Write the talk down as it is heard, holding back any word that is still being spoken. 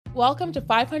Welcome to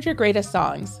 500 Greatest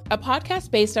Songs, a podcast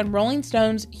based on Rolling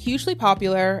Stone's hugely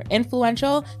popular,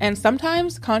 influential, and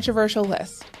sometimes controversial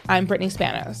list. I'm Brittany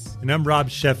Spanos. And I'm Rob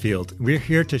Sheffield. We're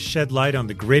here to shed light on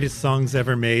the greatest songs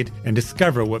ever made and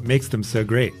discover what makes them so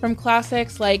great. From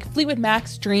classics like Fleetwood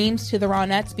Mac's Dreams to the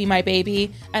Ronettes' Be My Baby,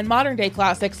 and modern-day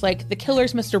classics like The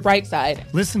Killers' Mr.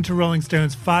 Brightside. Listen to Rolling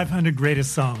Stone's 500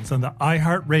 Greatest Songs on the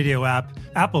iHeartRadio app,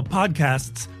 Apple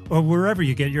Podcasts, or wherever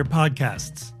you get your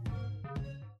podcasts.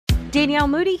 Danielle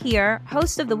Moody here,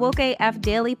 host of the Woke AF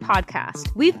Daily podcast.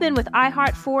 We've been with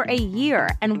iHeart for a year,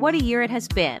 and what a year it has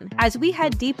been. As we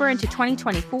head deeper into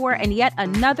 2024 and yet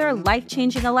another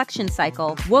life-changing election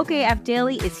cycle, Woke AF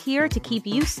Daily is here to keep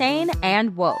you sane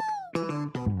and woke.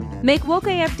 Make Woke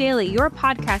AF Daily your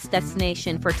podcast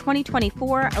destination for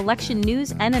 2024 election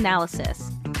news and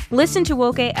analysis. Listen to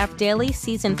Woke AF Daily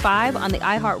Season 5 on the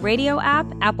iHeartRadio app,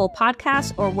 Apple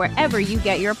Podcasts, or wherever you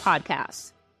get your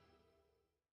podcasts.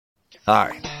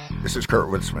 Hi, this is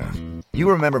Kurtwood Smith. You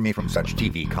remember me from such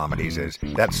TV comedies as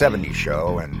That 70s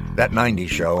Show and That 90s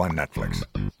Show on Netflix.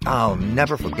 I'll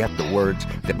never forget the words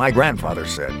that my grandfather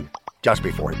said just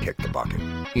before he kicked the bucket.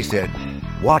 He said,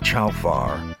 "Watch how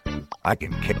far I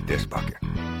can kick this bucket."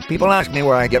 People ask me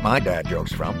where I get my dad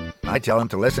jokes from. I tell them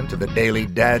to listen to the Daily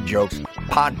Dad Jokes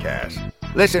podcast.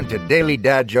 Listen to Daily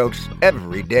Dad Jokes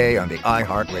every day on the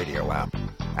iHeartRadio app,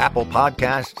 Apple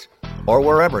Podcasts, or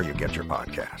wherever you get your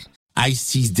podcasts.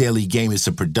 Ice-T's Daily Game is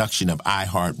a production of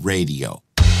iHeartRadio.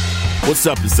 What's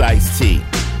up, it's Ice-T.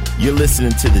 You're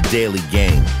listening to The Daily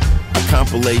Game, a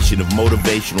compilation of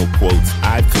motivational quotes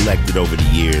I've collected over the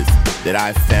years that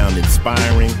I've found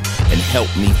inspiring and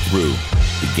helped me through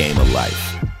the game of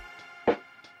life.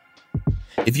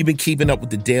 If you've been keeping up with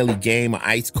The Daily Game or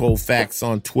Ice Cold Facts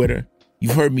on Twitter,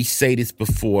 you've heard me say this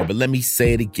before, but let me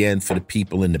say it again for the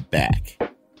people in the back.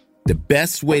 The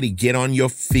best way to get on your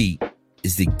feet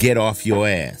is to get off your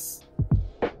ass.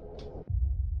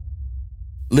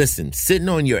 Listen, sitting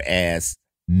on your ass,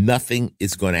 nothing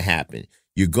is going to happen.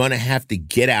 You're going to have to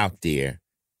get out there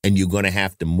and you're going to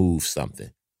have to move something.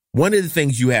 One of the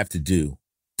things you have to do,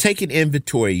 take an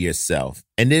inventory of yourself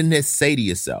and then just say to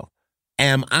yourself,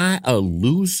 am I a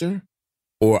loser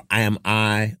or am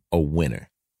I a winner?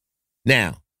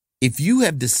 Now, if you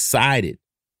have decided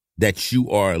that you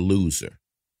are a loser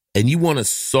and you want to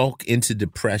sulk into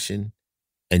depression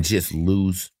and just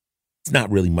lose, it's not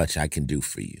really much I can do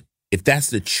for you. If that's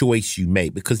the choice you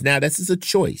make, because now this is a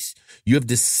choice. You have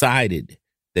decided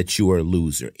that you are a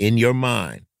loser. In your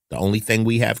mind, the only thing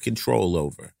we have control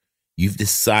over, you've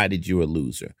decided you're a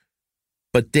loser.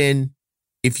 But then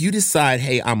if you decide,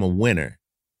 hey, I'm a winner,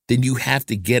 then you have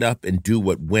to get up and do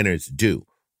what winners do.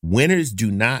 Winners do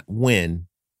not win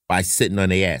by sitting on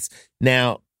their ass.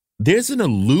 Now, there's an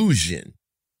illusion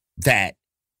that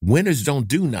winners don't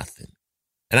do nothing.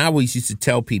 And I always used to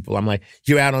tell people, I'm like,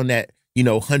 you're out on that,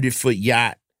 100-foot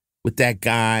yacht with that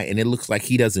guy, and it looks like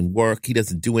he doesn't work, he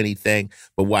doesn't do anything.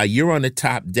 But while you're on the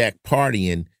top deck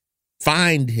partying,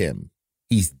 find him.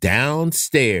 He's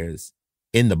downstairs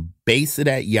in the base of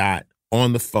that yacht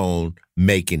on the phone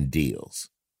making deals.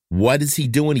 What is he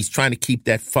doing? He's trying to keep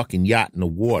that fucking yacht in the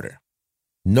water.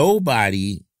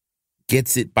 Nobody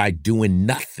gets it by doing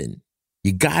nothing.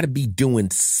 You got to be doing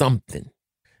something.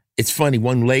 It's funny,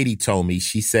 one lady told me,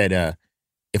 she said,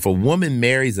 if a woman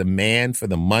marries a man for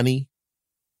the money,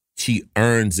 she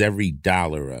earns every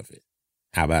dollar of it.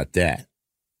 How about that?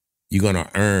 You're going to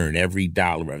earn every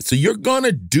dollar of it. So you're going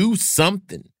to do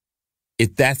something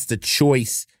if that's the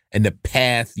choice and the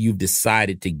path you've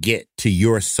decided to get to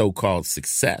your so-called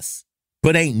success.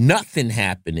 But ain't nothing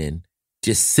happening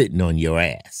just sitting on your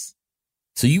ass.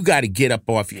 So you got to get up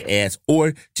off your ass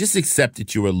or just accept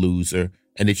that you're a loser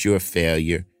and that you're a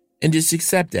failure. And just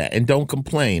accept that and don't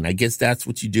complain. I guess that's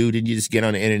what you do. Then you just get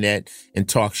on the internet and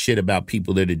talk shit about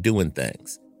people that are doing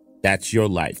things. That's your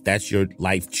life. That's your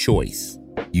life choice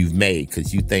you've made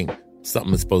because you think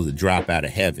something is supposed to drop out of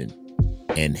heaven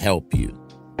and help you.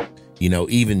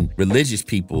 Even religious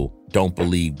people don't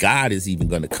believe God is even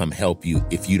going to come help you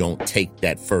if you don't take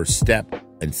that first step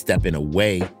and step in a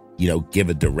way, give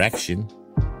a direction.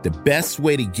 The best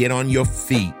way to get on your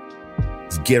feet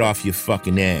is get off your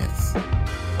fucking ass.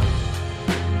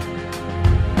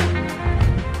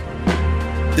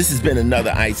 This has been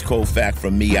another Ice Cold Fact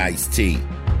from me, Ice-T.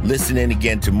 Listen in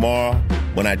again tomorrow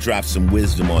when I drop some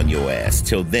wisdom on your ass.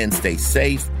 Till then, stay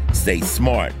safe, stay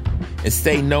smart, and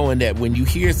stay knowing that when you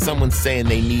hear someone saying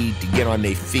they need to get on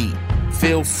their feet,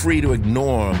 feel free to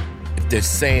ignore them if they're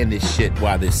saying this shit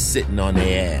while they're sitting on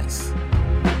their ass.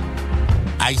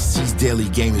 Ice-T's Daily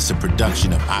Game is a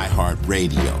production of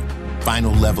iHeartRadio,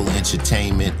 Final Level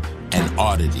Entertainment, and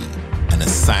Oddity. an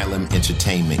Asylum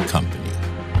Entertainment company.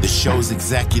 The show's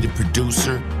executive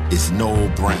producer is Noel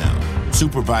Brown.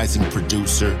 Supervising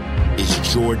producer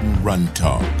is Jordan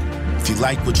Runtagh. If you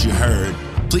like what you heard,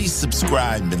 please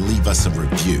subscribe and leave us a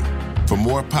review. For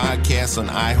more podcasts on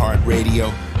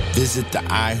iHeartRadio, visit the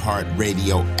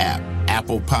iHeartRadio app,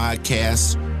 Apple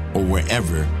Podcasts, or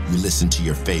wherever you listen to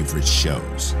your favorite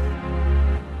shows.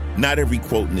 Not every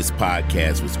quote in this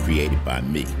podcast was created by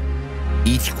me.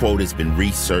 Each quote has been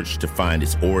researched to find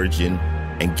its origin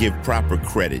and give proper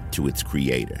credit to its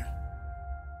creator.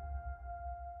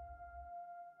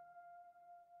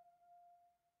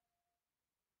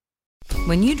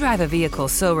 When you drive a vehicle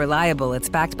so reliable it's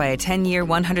backed by a 10-year,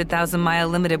 100,000-mile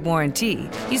limited warranty,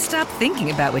 you stop thinking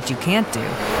about what you can't do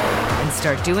and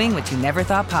start doing what you never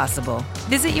thought possible.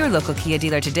 Visit your local Kia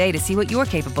dealer today to see what you're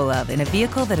capable of in a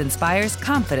vehicle that inspires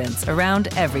confidence around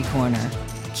every corner.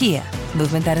 Kia,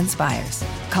 movement that inspires.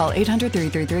 Call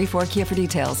 800-333-4KIA for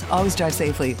details. Always drive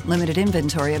safely. Limited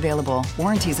inventory available.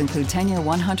 Warranties include 10-year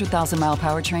 100,000-mile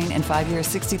powertrain and 5-year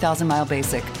 60,000-mile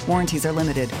basic. Warranties are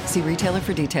limited. See retailer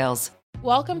for details.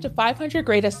 Welcome to 500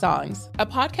 Greatest Songs, a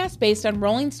podcast based on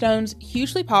Rolling Stone's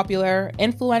hugely popular,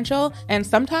 influential, and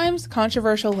sometimes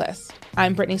controversial list.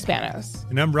 I'm Brittany Spanos.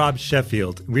 And I'm Rob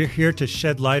Sheffield. We're here to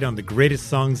shed light on the greatest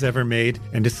songs ever made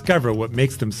and discover what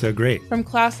makes them so great. From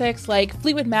classics like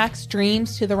Fleetwood Mac's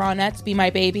Dreams to the Ronettes' Be My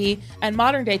Baby, and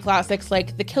modern-day classics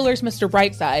like The Killer's Mr.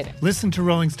 Brightside. Listen to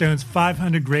Rolling Stone's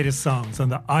 500 Greatest Songs on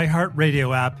the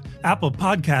iHeartRadio app, Apple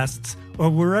Podcasts,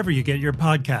 or wherever you get your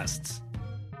podcasts.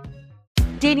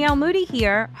 Danielle Moody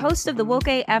here, host of the Woke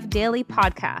AF Daily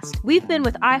podcast. We've been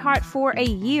with iHeart for a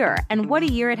year, and what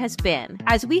a year it has been.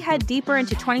 As we head deeper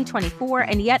into 2024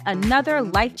 and yet another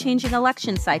life-changing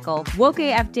election cycle, Woke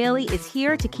AF Daily is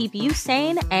here to keep you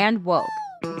sane and woke.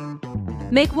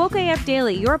 Make Woke AF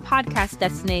Daily your podcast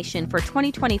destination for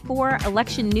 2024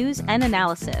 election news and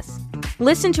analysis.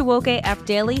 Listen to Woke AF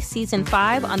Daily Season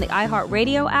 5 on the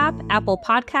iHeartRadio app, Apple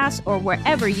Podcasts, or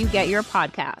wherever you get your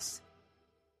podcasts.